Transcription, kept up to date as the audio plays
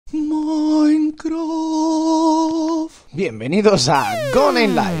Minecraft. Bienvenidos a Gone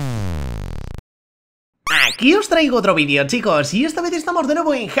in Life. Aquí os traigo otro vídeo, chicos, y esta vez estamos de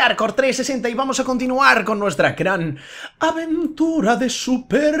nuevo en HARDCORE360 y vamos a continuar con nuestra gran aventura de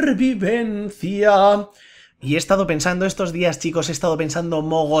supervivencia. Y he estado pensando estos días, chicos, he estado pensando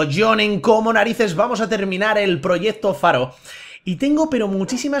mogollón en cómo narices vamos a terminar el proyecto Faro. Y tengo pero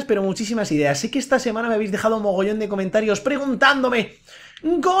muchísimas ideas. Sé que esta semana me habéis dejado un mogollón de comentarios preguntándome: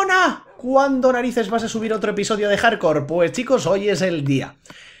 Gona, ¿cuándo narices vas a subir otro episodio de Hardcore? Pues chicos, hoy es el día.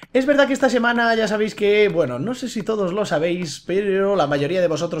 Es verdad que esta semana ya sabéis que, bueno, no sé si todos lo sabéis, pero la mayoría de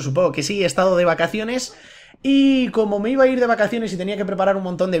vosotros supongo que sí, he estado de vacaciones. Y como me iba a ir de vacaciones y tenía que preparar un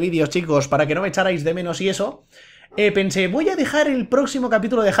montón de vídeos, chicos, para que no me echarais de menos y eso, pensé, voy a dejar el próximo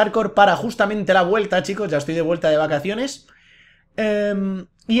capítulo de Hardcore para justamente la vuelta, chicos, ya estoy de vuelta de vacaciones.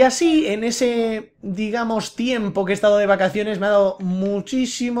 Y así, en ese, digamos, tiempo que he estado de vacaciones, me ha dado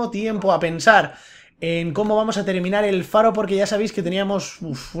muchísimo tiempo a pensar en cómo vamos a terminar el Faro, porque ya sabéis que teníamos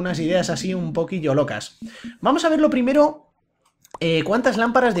unas ideas así un poquillo locas. Vamos a ver lo primero, cuántas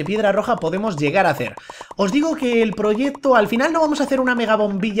lámparas de piedra roja podemos llegar a hacer. Os digo que el proyecto, al final no vamos a hacer una mega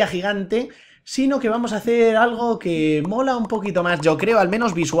bombilla gigante, sino que vamos a hacer algo que mola un poquito más, yo creo, al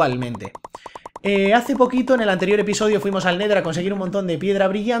menos visualmente. Hace poquito, en el anterior episodio, fuimos al Nether a conseguir un montón de piedra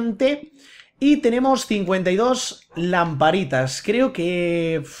brillante y tenemos 52 lamparitas. Creo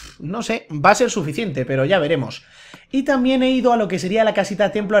que, no sé, va a ser suficiente, pero ya veremos. Y también he ido a lo que sería la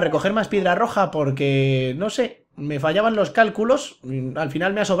casita templo a recoger más piedra roja porque, no sé, me fallaban los cálculos. Al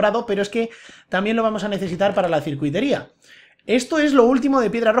final me ha sobrado, pero es que también lo vamos a necesitar para la circuitería. Esto es lo último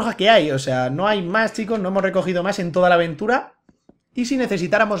de piedra roja que hay, o sea, no hay más, chicos, no hemos recogido más en toda la aventura. Y si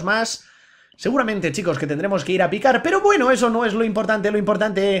necesitáramos más, seguramente, chicos, que tendremos que ir a picar, pero bueno, eso no es lo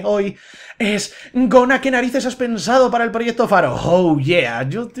importante hoy es... Gona, ¿qué narices has pensado para el proyecto Faro? Oh yeah,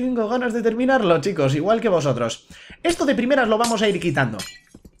 yo tengo ganas de terminarlo, chicos, igual que vosotros. Esto de primeras lo vamos a ir quitando.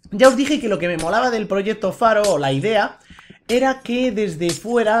 Ya os dije que lo que me molaba del proyecto Faro, o la idea, era que desde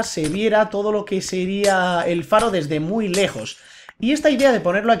fuera se viera todo lo que sería el faro desde muy lejos. Y esta idea de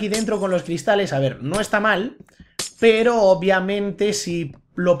ponerlo aquí dentro con los cristales, a ver, no está mal, pero obviamente si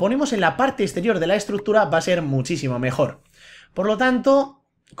lo ponemos en la parte exterior de la estructura va a ser muchísimo mejor. Por lo tanto,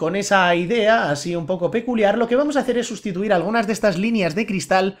 con esa idea así un poco peculiar, lo que vamos a hacer es sustituir algunas de estas líneas de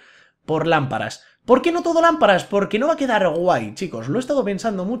cristal por lámparas. ¿Por qué no todo lámparas? Porque no va a quedar guay, chicos. Lo he estado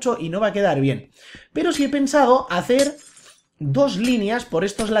pensando mucho y no va a quedar bien. Pero sí he pensado hacer dos líneas por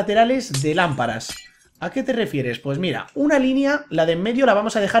estos laterales de lámparas. ¿A qué te refieres? Pues mira, una línea, la de en medio la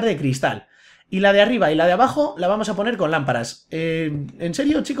vamos a dejar de cristal. Y la de arriba y la de abajo la vamos a poner con lámparas. En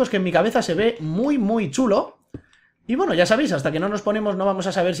serio, chicos, que en mi cabeza se ve muy chulo. Y bueno, ya sabéis, hasta que no nos ponemos no vamos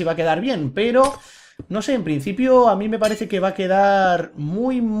a saber si va a quedar bien. Pero, no sé, en principio a mí me parece que va a quedar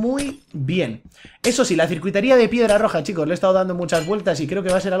muy bien. Eso sí, la circuitería de piedra roja, chicos, le he estado dando muchas vueltas y creo que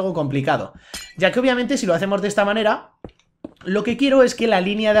va a ser algo complicado. Ya que obviamente si lo hacemos de esta manera, lo que quiero es que la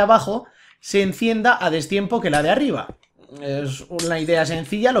línea de abajo se encienda a destiempo que la de arriba. Es una idea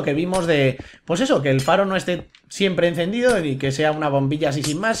sencilla, lo que vimos de, pues eso, que el faro no esté siempre encendido y que sea una bombilla así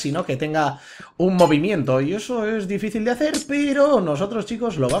sin más, sino que tenga un movimiento. Y eso es difícil de hacer, pero nosotros,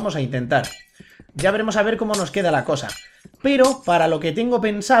 chicos, lo vamos a intentar. Ya veremos a ver cómo nos queda la cosa. Pero para lo que tengo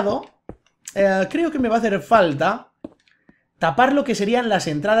pensado, creo que me va a hacer falta tapar lo que serían las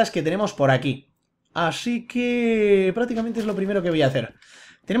entradas que tenemos por aquí. Así que prácticamente es lo primero que voy a hacer.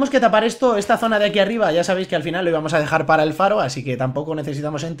 Tenemos que tapar esta zona de aquí arriba, ya sabéis que al final lo íbamos a dejar para el faro, así que tampoco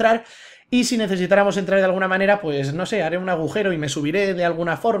necesitamos entrar. Y si necesitáramos entrar de alguna manera, pues no sé, haré un agujero y me subiré de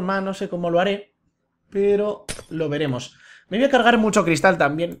alguna forma, no sé cómo lo haré, pero lo veremos. Me voy a cargar mucho cristal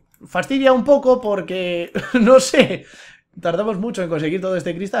también. Fastidia un poco porque, no sé, tardamos mucho en conseguir todo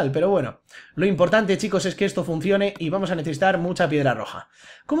este cristal, pero bueno. Lo importante, chicos, es que esto funcione y vamos a necesitar mucha piedra roja.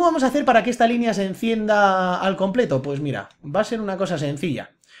 ¿Cómo vamos a hacer para que esta línea se encienda al completo? Pues mira, va a ser una cosa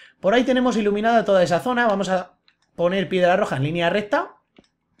sencilla. Por ahí tenemos iluminada toda esa zona, vamos a poner piedra roja en línea recta.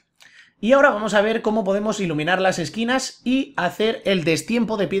 Y ahora vamos a ver cómo podemos iluminar las esquinas y hacer el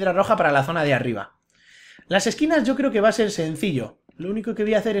destiempo de piedra roja para la zona de arriba. Las esquinas yo creo que va a ser sencillo. Lo único que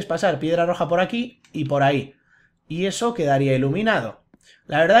voy a hacer es pasar piedra roja por aquí y por ahí. Y eso quedaría iluminado.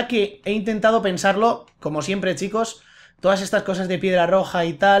 La verdad que he intentado pensarlo, como siempre, chicos, todas estas cosas de piedra roja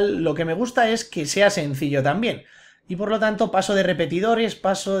y tal, lo que me gusta es que sea sencillo también. Y por lo tanto paso de repetidores,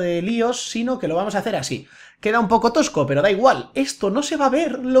 paso de líos, sino que lo vamos a hacer así. Queda un poco tosco, pero da igual, esto no se va a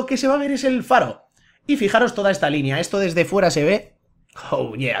ver, lo que se va a ver es el faro. Y fijaros toda esta línea, esto desde fuera se ve...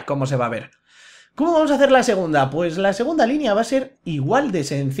 Oh yeah, cómo se va a ver. ¿Cómo vamos a hacer la segunda? Pues la segunda línea va a ser igual de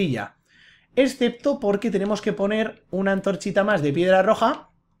sencilla. Excepto porque tenemos que poner una antorchita más de piedra roja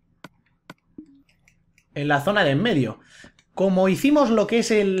en la zona de en medio. Como hicimos lo que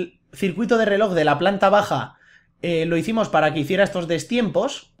es el circuito de reloj de la planta baja, lo hicimos para que hiciera estos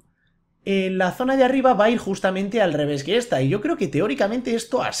destiempos, la zona de arriba va a ir justamente al revés que esta. Y yo creo que teóricamente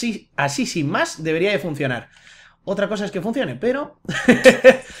esto así sin más debería de funcionar. Otra cosa es que funcione, pero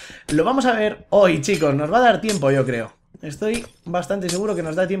lo vamos a ver hoy, chicos. Nos va a dar tiempo, yo creo. Estoy bastante seguro que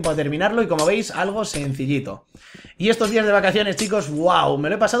nos da tiempo a terminarlo y, como veis, algo sencillito. Y estos días de vacaciones, chicos, wow, me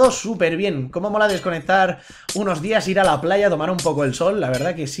lo he pasado súper bien. Cómo mola desconectar unos días, ir a la playa, tomar un poco el sol. La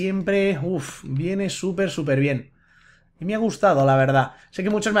verdad que siempre, viene súper bien. Y me ha gustado, la verdad. Sé que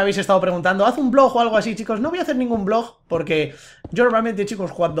muchos me habéis estado preguntando, haz un blog o algo así, chicos. No voy a hacer ningún blog porque yo normalmente,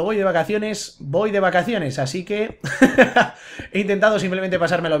 chicos, cuando voy de vacaciones. Así que he intentado simplemente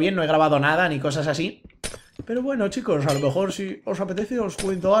pasármelo bien, no he grabado nada ni cosas así. Pero bueno, chicos, a lo mejor si os apetece os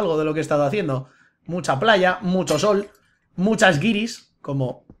cuento algo de lo que he estado haciendo. Mucha playa, mucho sol, muchas guiris,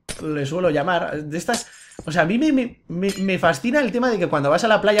 como le suelo llamar. De estas... O sea, a mí me fascina el tema de que cuando vas a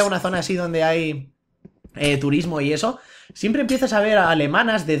la playa, a una zona así donde hay turismo y eso, siempre empiezas a ver a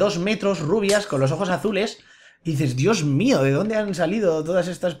alemanas de 2 metros, rubias, con los ojos azules, y dices, Dios mío, ¿de dónde han salido todas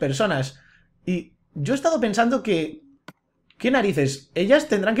estas personas? Y yo he estado pensando que... ¿Qué narices? Ellas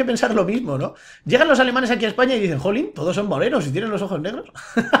tendrán que pensar lo mismo, ¿no? Llegan los alemanes aquí a España y dicen, jolín, todos son morenos y tienen los ojos negros.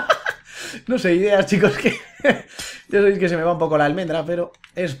 No sé, ideas, chicos, que... ya sabéis que se me va un poco la almendra, pero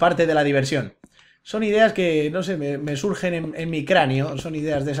es parte de la diversión. Son ideas que, no sé, me surgen en mi cráneo. Son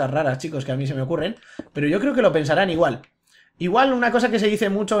ideas de esas raras, chicos, que a mí se me ocurren. Pero yo creo que lo pensarán igual. Igual una cosa que se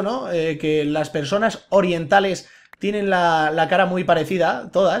dice mucho, ¿no? Que las personas orientales tienen la cara muy parecida,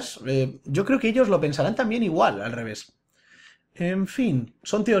 todas. Yo creo que ellos lo pensarán también igual, al revés. En fin,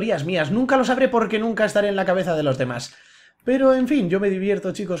 son teorías mías. Nunca lo sabré porque nunca estaré en la cabeza de los demás. Pero, en fin, yo me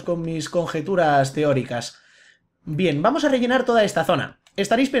divierto, chicos, con mis conjeturas teóricas. Bien, vamos a rellenar toda esta zona.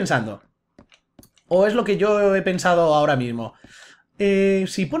 Estaréis pensando... O es lo que yo he pensado ahora mismo.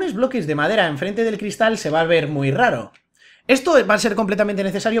 Si pones bloques de madera enfrente del cristal se va a ver muy raro. Esto va a ser completamente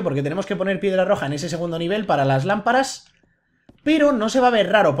necesario porque tenemos que poner piedra roja en ese segundo nivel para las lámparas. Pero no se va a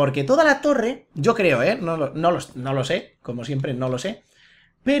ver raro porque toda la torre, yo creo, no lo sé, como siempre no lo sé.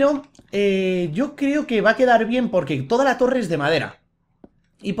 Pero yo creo que va a quedar bien porque toda la torre es de madera.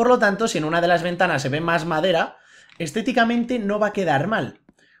 Y por lo tanto, si en una de las ventanas se ve más madera, estéticamente no va a quedar mal.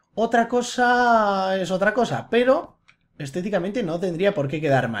 Otra cosa es otra cosa, pero estéticamente no tendría por qué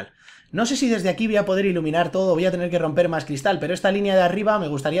quedar mal. No sé si desde aquí voy a poder iluminar todo, voy a tener que romper más cristal, pero esta línea de arriba me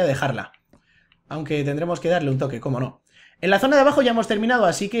gustaría dejarla. Aunque tendremos que darle un toque, cómo no. En la zona de abajo ya hemos terminado,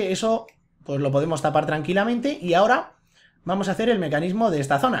 así que eso pues lo podemos tapar tranquilamente. Y ahora vamos a hacer el mecanismo de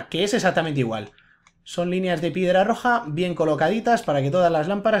esta zona, que es exactamente igual. Son líneas de piedra roja bien colocaditas para que todas las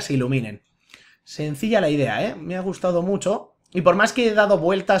lámparas se iluminen. Sencilla la idea, ¿eh? Me ha gustado mucho. Y por más que he dado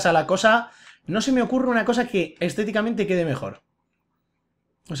vueltas a la cosa, no se me ocurre una cosa que estéticamente quede mejor.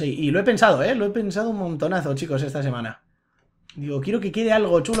 O sea, y lo he pensado, ¿eh? Lo he pensado un montonazo, chicos, esta semana. Digo, quiero que quede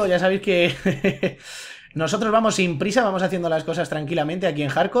algo chulo, ya sabéis que... Nosotros vamos sin prisa, vamos haciendo las cosas tranquilamente aquí en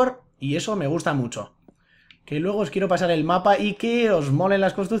Hardcore, y eso me gusta mucho. Que luego os quiero pasar el mapa y que os molen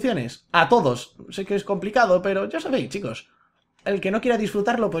las construcciones. A todos. Sé que es complicado, pero ya sabéis, chicos. El que no quiera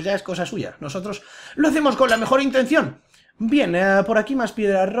disfrutarlo, pues ya es cosa suya. Nosotros lo hacemos con la mejor intención. Bien, por aquí más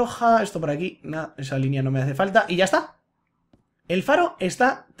piedra roja, esto por aquí, nada, esa línea no me hace falta, y ya está. El faro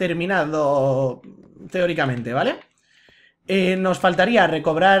está terminado, teóricamente, ¿vale? Nos faltaría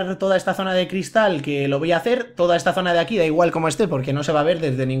recobrar toda esta zona de cristal, que lo voy a hacer. Toda esta zona de aquí da igual como esté, porque no se va a ver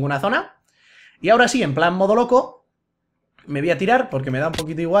desde ninguna zona. Y ahora sí, en plan modo loco, me voy a tirar, porque me da un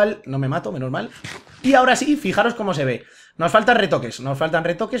poquito igual, no me mato, menos mal. Y ahora sí, fijaros cómo se ve. Nos faltan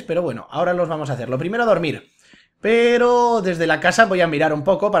retoques, pero bueno, ahora los vamos a hacer. Lo primero, dormir. Pero desde la casa voy a mirar un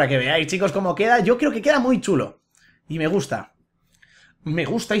poco para que veáis, chicos, cómo queda. Yo creo que queda muy chulo. Y me gusta. Me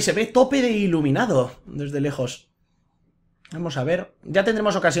gusta y se ve tope de iluminado desde lejos. Vamos a ver. Ya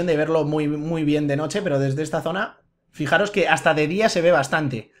tendremos ocasión de verlo muy bien de noche, pero desde esta zona, fijaros que hasta de día se ve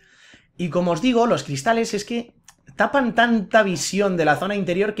bastante. Y como os digo, los cristales es que tapan tanta visión de la zona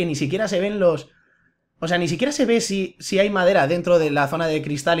interior que ni siquiera se ven los... O sea, ni siquiera se ve si hay madera dentro de la zona de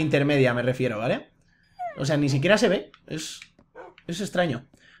cristal intermedia, me refiero, ¿vale? O sea, ni siquiera se ve. Es extraño.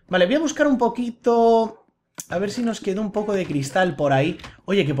 Vale, voy a buscar un poquito... A ver si nos queda un poco de cristal por ahí.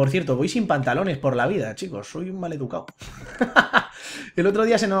 Oye, que por cierto, voy sin pantalones por la vida, chicos. Soy un maleducado. El otro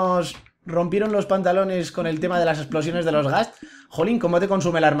día se nos rompieron los pantalones con el tema de las explosiones de los gas. Jolín, ¿cómo te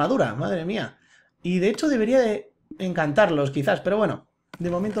consume la armadura? Madre mía. Y de hecho debería de encantarlos, quizás. Pero bueno,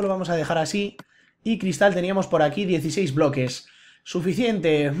 de momento lo vamos a dejar así. Y cristal teníamos por aquí 16 bloques.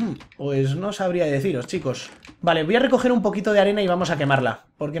 ¿Suficiente? Pues no sabría deciros, chicos. Vale, voy a recoger un poquito de arena y vamos a quemarla,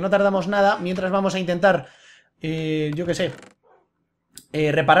 porque no tardamos nada, mientras vamos a intentar, yo qué sé,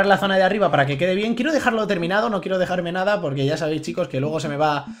 reparar la zona de arriba para que quede bien. Quiero dejarlo terminado, no quiero dejarme nada, porque ya sabéis, chicos, que luego se me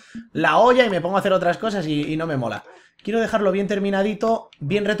va la olla y me pongo a hacer otras cosas y no me mola. Quiero dejarlo bien terminadito,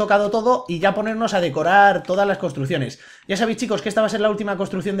 bien retocado todo y ya ponernos a decorar todas las construcciones. Ya sabéis, chicos, que esta va a ser la última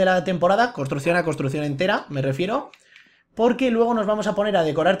construcción de la temporada, construcción a construcción entera, me refiero. Porque luego nos vamos a poner a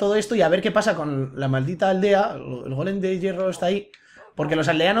decorar todo esto y a ver qué pasa con la maldita aldea. El golem de hierro está ahí. Porque los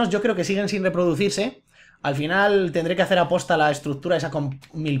aldeanos yo creo que siguen sin reproducirse. Al final tendré que hacer aposta la estructura esa con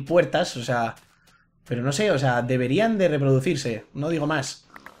 1000 puertas. O sea... Pero no sé, o sea, deberían de reproducirse. No digo más.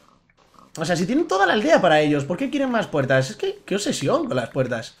 O sea, si tienen toda la aldea para ellos, ¿por qué quieren más puertas? Es que, qué obsesión con las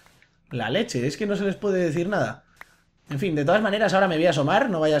puertas. La leche, es que no se les puede decir nada. En fin, de todas maneras ahora me voy a asomar.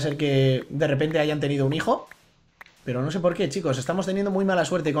 No vaya a ser que de repente hayan tenido un hijo. Pero no sé por qué, chicos, estamos teniendo muy mala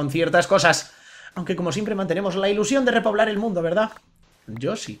suerte con ciertas cosas. Aunque como siempre mantenemos la ilusión de repoblar el mundo, ¿verdad?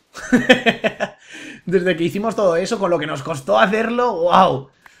 Yo sí. Desde que hicimos todo eso, con lo que nos costó hacerlo, ¡wow!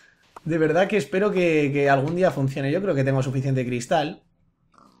 De verdad que espero que algún día funcione. Yo creo que tengo suficiente cristal.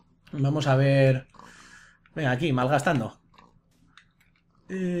 Vamos a ver... Venga, aquí, malgastando.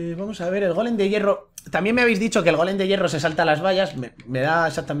 Vamos a ver, el golem de hierro... También me habéis dicho que el golem de hierro se salta a las vallas. Me da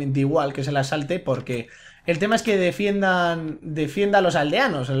exactamente igual que se las salte porque... El tema es que defienda a los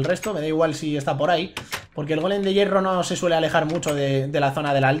aldeanos. El resto me da igual si está por ahí. Porque el golem de hierro no se suele alejar mucho de la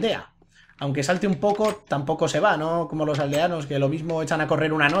zona de la aldea. Aunque salte un poco, tampoco se va, ¿no? Como los aldeanos, que lo mismo echan a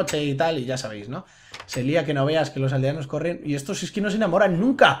correr una noche y tal, y ya sabéis, ¿no? Se lía que no veas que los aldeanos corren. Y estos es que no se enamoran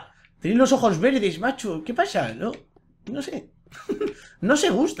nunca. Tenéis los ojos verdes, macho. ¿Qué pasa? No sé. No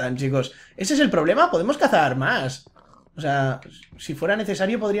se gustan, chicos. Ese es el problema. Podemos cazar más. O sea, si fuera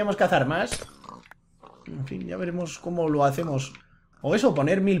necesario podríamos cazar más. En fin, ya veremos cómo lo hacemos. O eso,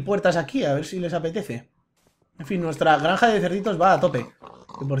 poner 1000 puertas aquí, a ver si les apetece. En fin, nuestra granja de cerditos va a tope.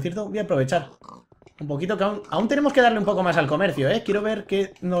 Que por cierto, voy a aprovechar un poquito, que aún tenemos que darle un poco más al comercio, ¿eh? Quiero ver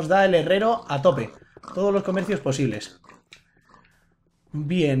qué nos da el herrero a tope. Todos los comercios posibles.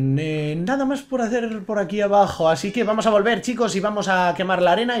 Bien, nada más por hacer por aquí abajo. Así que vamos a volver, chicos, y vamos a quemar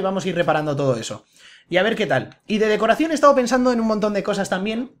la arena y vamos a ir reparando todo eso. Y a ver qué tal. Y de decoración he estado pensando en un montón de cosas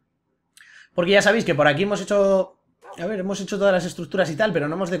también. Porque ya sabéis que por aquí hemos hecho... A ver, hemos hecho todas las estructuras y tal, pero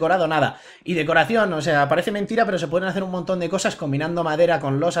no hemos decorado nada. Y decoración, o sea, parece mentira, pero se pueden hacer un montón de cosas combinando madera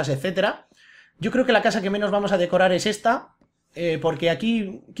con losas, etcétera. Yo creo que la casa que menos vamos a decorar es esta, porque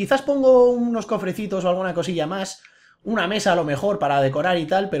aquí quizás pongo unos cofrecitos o alguna cosilla más, una mesa a lo mejor para decorar y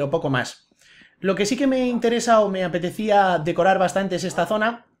tal, pero poco más. Lo que sí que me interesa o me apetecía decorar bastante es esta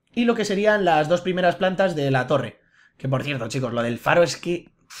zona y lo que serían las dos primeras plantas de la torre. Que por cierto, chicos, lo del faro es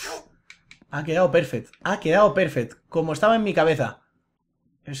que... Ha quedado perfecto, como estaba en mi cabeza.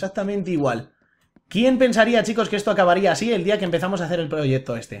 Exactamente igual. ¿Quién pensaría, chicos, que esto acabaría así el día que empezamos a hacer el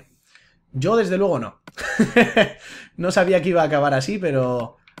proyecto este? Yo, desde luego, no. No sabía que iba a acabar así,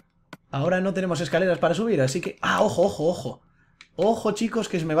 pero... Ahora no tenemos escaleras para subir, así que... Ah, ojo, ojo, ojo. Ojo, chicos,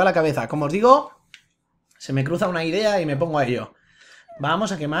 que se me va la cabeza. Como os digo, se me cruza una idea y me pongo a ello.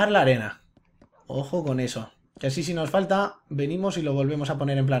 Vamos a quemar la arena. Ojo con eso. Que así si nos falta, venimos y lo volvemos a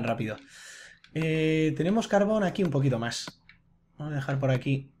poner en plan rápido. Tenemos carbón aquí un poquito más. Vamos a dejar por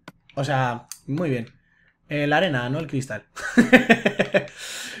aquí. O sea, muy bien. La arena, no el cristal.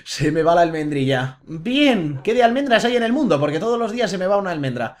 Se me va la almendrilla. Bien, ¿qué de almendras hay en el mundo? Porque todos los días se me va una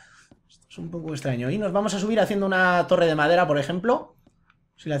almendra. Esto es un poco extraño. Y nos vamos a subir haciendo una torre de madera, por ejemplo.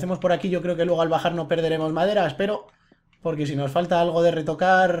 Si la hacemos por aquí, yo creo que luego al bajar no perderemos madera, espero. Porque si nos falta algo de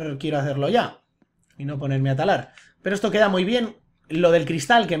retocar, quiero hacerlo ya. Y no ponerme a talar. Pero esto queda muy bien. Lo del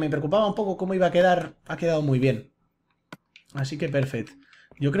cristal, que me preocupaba un poco cómo iba a quedar, ha quedado muy bien. Así que perfecto.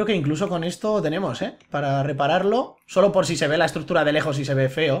 Yo creo que incluso con esto tenemos, para repararlo. Solo por si se ve la estructura de lejos y se ve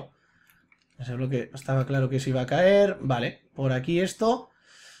feo. Ese bloque estaba claro que se iba a caer. Vale, por aquí esto.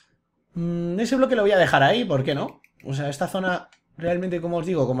 Ese bloque lo voy a dejar ahí, ¿por qué no? O sea, esta zona realmente, como os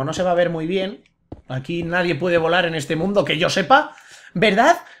digo, como no se va a ver muy bien. Aquí nadie puede volar en este mundo, que yo sepa.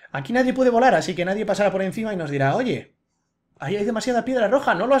 ¿Verdad? Aquí nadie puede volar, así que nadie pasará por encima y nos dirá, oye, ahí hay demasiada piedra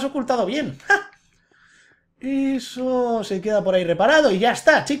roja, no lo has ocultado bien. ¡Ja! Eso se queda por ahí reparado y ya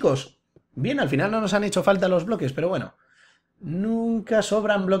está, chicos. Bien, al final no nos han hecho falta los bloques, pero bueno. Nunca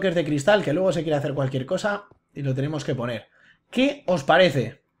sobran bloques de cristal, que luego se quiere hacer cualquier cosa y lo tenemos que poner. ¿Qué os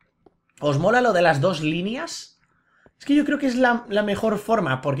parece? ¿Os mola lo de las dos líneas? Es que yo creo que es la mejor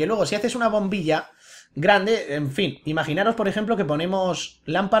forma, porque luego si haces una bombilla grande, en fin, imaginaros por ejemplo que ponemos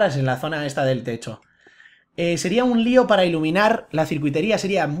lámparas en la zona esta del techo. Sería un lío para iluminar, la circuitería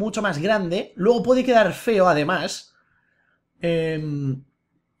sería mucho más grande, luego puede quedar feo además.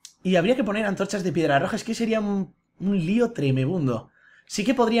 Y habría que poner antorchas de piedra roja, es que sería un lío tremebundo. Sí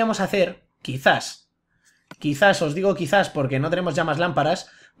que podríamos hacer, quizás, os digo quizás porque no tenemos ya más lámparas,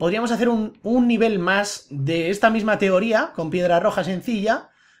 podríamos hacer un nivel más de esta misma teoría, con piedra roja sencilla,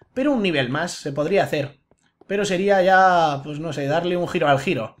 pero un nivel más se podría hacer. Pero sería ya, pues no sé, darle un giro al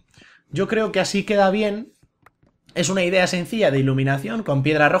giro. Yo creo que así queda bien. Es una idea sencilla de iluminación con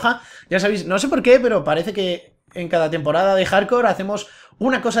piedra roja. Ya sabéis, no sé por qué, pero parece que en cada temporada de Hardcore hacemos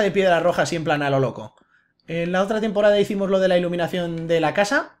una cosa de piedra roja así en plan a lo loco. En la otra temporada hicimos lo de la iluminación de la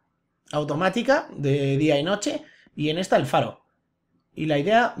casa, automática, de día y noche, y en esta el faro. Y la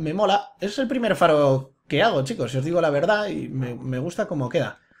idea me mola. Es el primer faro que hago, chicos, si os digo la verdad, y me gusta cómo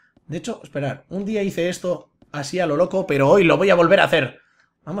queda. De hecho, esperad, un día hice esto así a lo loco, pero hoy lo voy a volver a hacer.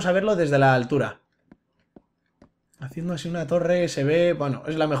 Vamos a verlo desde la altura. Haciendo así una torre se ve... Bueno,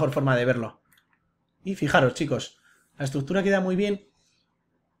 es la mejor forma de verlo. Y fijaros, chicos, la estructura queda muy bien.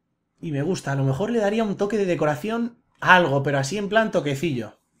 Y me gusta. A lo mejor le daría un toque de decoración a algo, pero así en plan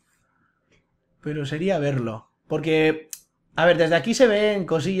toquecillo. Pero sería verlo. Porque, a ver, desde aquí se ven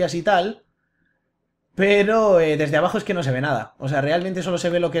cosillas y tal, pero desde abajo es que no se ve nada. O sea, realmente solo se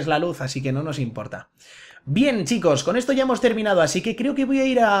ve lo que es la luz, así que no nos importa. Bien, chicos, con esto ya hemos terminado, así que creo que voy a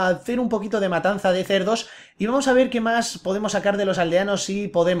ir a hacer un poquito de matanza de cerdos y vamos a ver qué más podemos sacar de los aldeanos si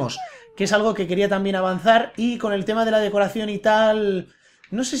podemos, que es algo que quería también avanzar. Y con el tema de la decoración y tal...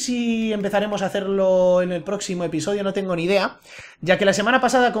 No sé si empezaremos a hacerlo en el próximo episodio, no tengo ni idea, ya que la semana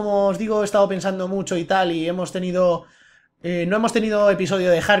pasada, como os digo, he estado pensando mucho y tal, y hemos tenido... no hemos tenido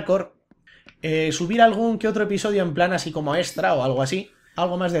episodio de Hardcore. Subir algún que otro episodio en plan así como extra o algo así,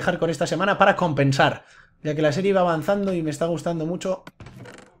 algo más de Hardcore esta semana para compensar, ya que la serie va avanzando y me está gustando mucho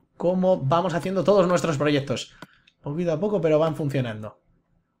cómo vamos haciendo todos nuestros proyectos. Poquito a poco, pero van funcionando.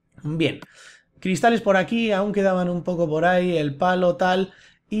 Bien. Cristales por aquí, aún quedaban un poco por ahí, el palo, tal,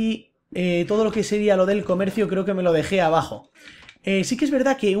 y todo lo que sería lo del comercio creo que me lo dejé abajo. Sí que es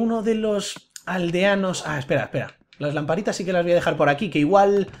verdad que uno de los aldeanos... Ah, espera, las lamparitas sí que las voy a dejar por aquí, que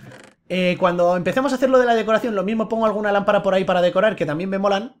igual cuando empecemos a hacer lo de la decoración, lo mismo pongo alguna lámpara por ahí para decorar, que también me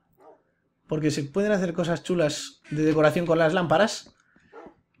molan, porque se pueden hacer cosas chulas de decoración con las lámparas.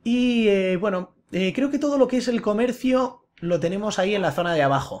 Y bueno, creo que todo lo que es el comercio lo tenemos ahí en la zona de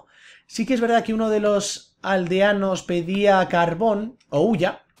abajo. Sí que es verdad que uno de los aldeanos pedía carbón, o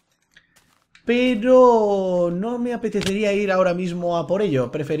hulla, pero no me apetecería ir ahora mismo a por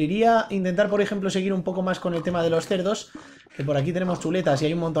ello. Preferiría intentar, por ejemplo, seguir un poco más con el tema de los cerdos, que por aquí tenemos chuletas y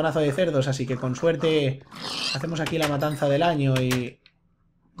hay un montonazo de cerdos, así que con suerte hacemos aquí la matanza del año y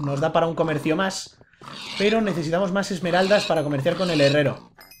nos da para un comercio más, pero necesitamos más esmeraldas para comerciar con el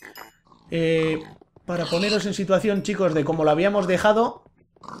herrero. Para poneros en situación, chicos, de cómo lo habíamos dejado...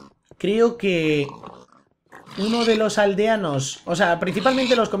 Creo que uno de los aldeanos... O sea,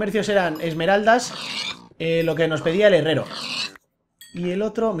 principalmente los comercios eran esmeraldas, lo que nos pedía el herrero. Y el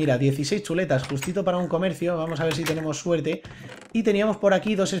otro, mira, 16 chuletas, justito para un comercio. Vamos a ver si tenemos suerte. Y teníamos por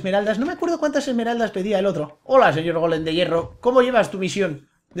aquí 2 esmeraldas. No me acuerdo cuántas esmeraldas pedía el otro. Hola, señor Golem de Hierro. ¿Cómo llevas tu misión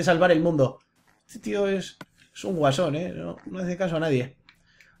de salvar el mundo? Este tío es un guasón, ¿eh? No hace caso a nadie.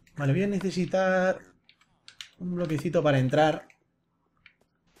 Vale, voy a necesitar un bloquecito para entrar.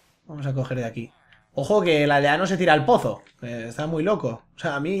 Vamos a coger de aquí. Ojo que el aldeano se tira al pozo. Está muy loco. O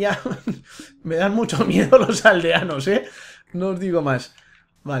sea, a mí ya me dan mucho miedo los aldeanos, ¿eh? No os digo más.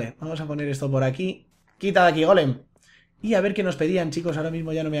 Vale, vamos a poner esto por aquí. Quita de aquí, golem. Y a ver qué nos pedían, chicos. Ahora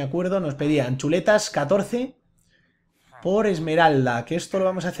mismo ya no me acuerdo. Nos pedían chuletas 14 por esmeralda. Que esto lo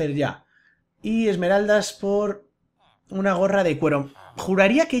vamos a hacer ya. Y esmeraldas por una gorra de cuero.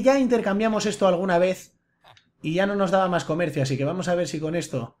 Juraría que ya intercambiamos esto alguna vez y ya no nos daba más comercio. Así que vamos a ver si con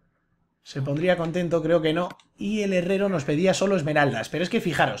esto... se pondría contento, creo que no. Y el herrero nos pedía solo esmeraldas. Pero es que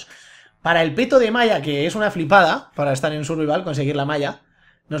fijaros, para el peto de malla, que es una flipada para estar en survival, conseguir la malla,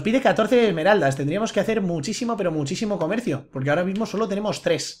 nos pide 14 esmeraldas. Tendríamos que hacer muchísimo, pero muchísimo comercio, porque ahora mismo solo tenemos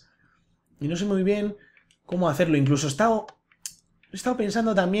 3. Y no sé muy bien cómo hacerlo. Incluso he estado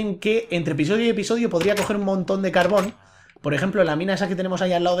pensando también que entre episodio y episodio podría coger un montón de carbón, por ejemplo en la mina esa que tenemos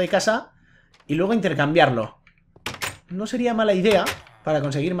ahí al lado de casa, y luego intercambiarlo. No sería mala idea para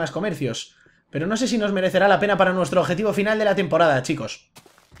conseguir más comercios, pero no sé si nos merecerá la pena para nuestro objetivo final de la temporada, chicos.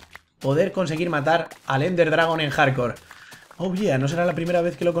 Poder conseguir matar al Ender Dragon en Hardcore. Oh yeah, no será la primera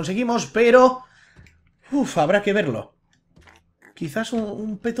vez que lo conseguimos, pero... Uf, habrá que verlo. Quizás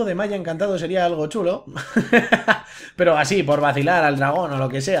un peto de malla encantado sería algo chulo. Pero así, por vacilar al dragón o lo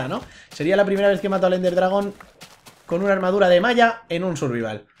que sea, ¿no? Sería la primera vez que mato al Ender Dragon con una armadura de malla en un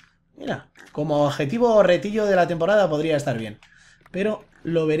survival. Mira, como objetivo retillo de la temporada podría estar bien. Pero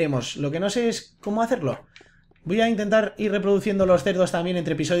lo veremos. Lo que no sé es cómo hacerlo. Voy a intentar ir reproduciendo los cerdos también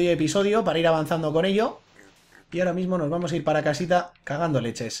entre episodio y episodio para ir avanzando con ello. Y ahora mismo nos vamos a ir para casita cagando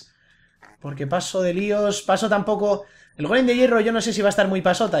leches. Porque paso de líos, paso tampoco... El golem de hierro yo no sé si va a estar muy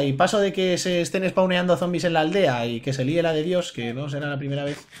pasota. Y paso de que se estén spawneando zombies en la aldea y que se líe la de Dios, que no será la primera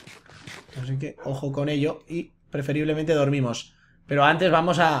vez. Así que ojo con ello y preferiblemente dormimos. Pero antes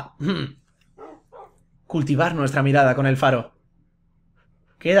vamos a... cultivar nuestra mirada con el faro.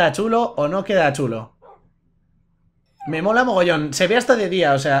 ¿Queda chulo o no queda chulo? Me mola mogollón. Se ve hasta de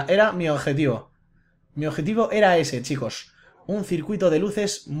día, o sea, era mi objetivo. Mi objetivo era ese, chicos. Un circuito de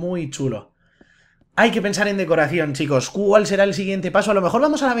luces muy chulo. Hay que pensar en decoración, chicos. ¿Cuál será el siguiente paso? A lo mejor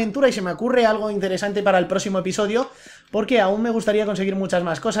vamos a la aventura y se me ocurre algo interesante para el próximo episodio, porque aún me gustaría conseguir muchas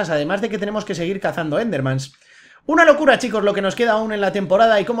más cosas, además de que tenemos que seguir cazando Endermans. Una locura, chicos, lo que nos queda aún en la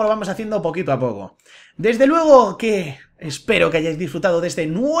temporada y cómo lo vamos haciendo poquito a poco. Desde luego que espero que hayáis disfrutado de este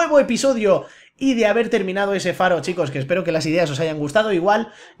nuevo episodio y de haber terminado ese faro, chicos, que espero que las ideas os hayan gustado.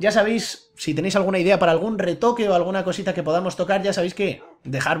 Igual, ya sabéis, si tenéis alguna idea para algún retoque o alguna cosita que podamos tocar, ya sabéis que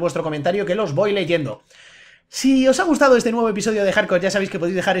dejar vuestro comentario que los voy leyendo. Si os ha gustado este nuevo episodio de Hardcore, ya sabéis que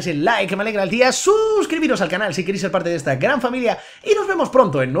podéis dejar ese like que me alegra el día, suscribiros al canal si queréis ser parte de esta gran familia y nos vemos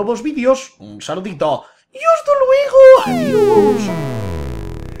pronto en nuevos vídeos. Un saludito y hasta luego. Adiós.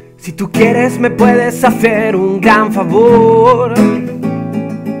 Si tú quieres me puedes hacer un gran favor.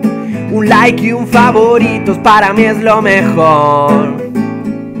 Un like y un favorito para mí es lo mejor.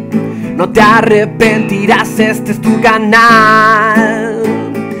 No te arrepentirás, este es tu canal.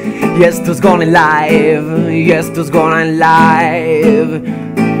 Y esto es gonna live. Y esto es gonna live.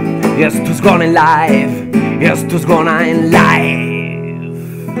 Y esto es gonna live. Y esto es gonna live.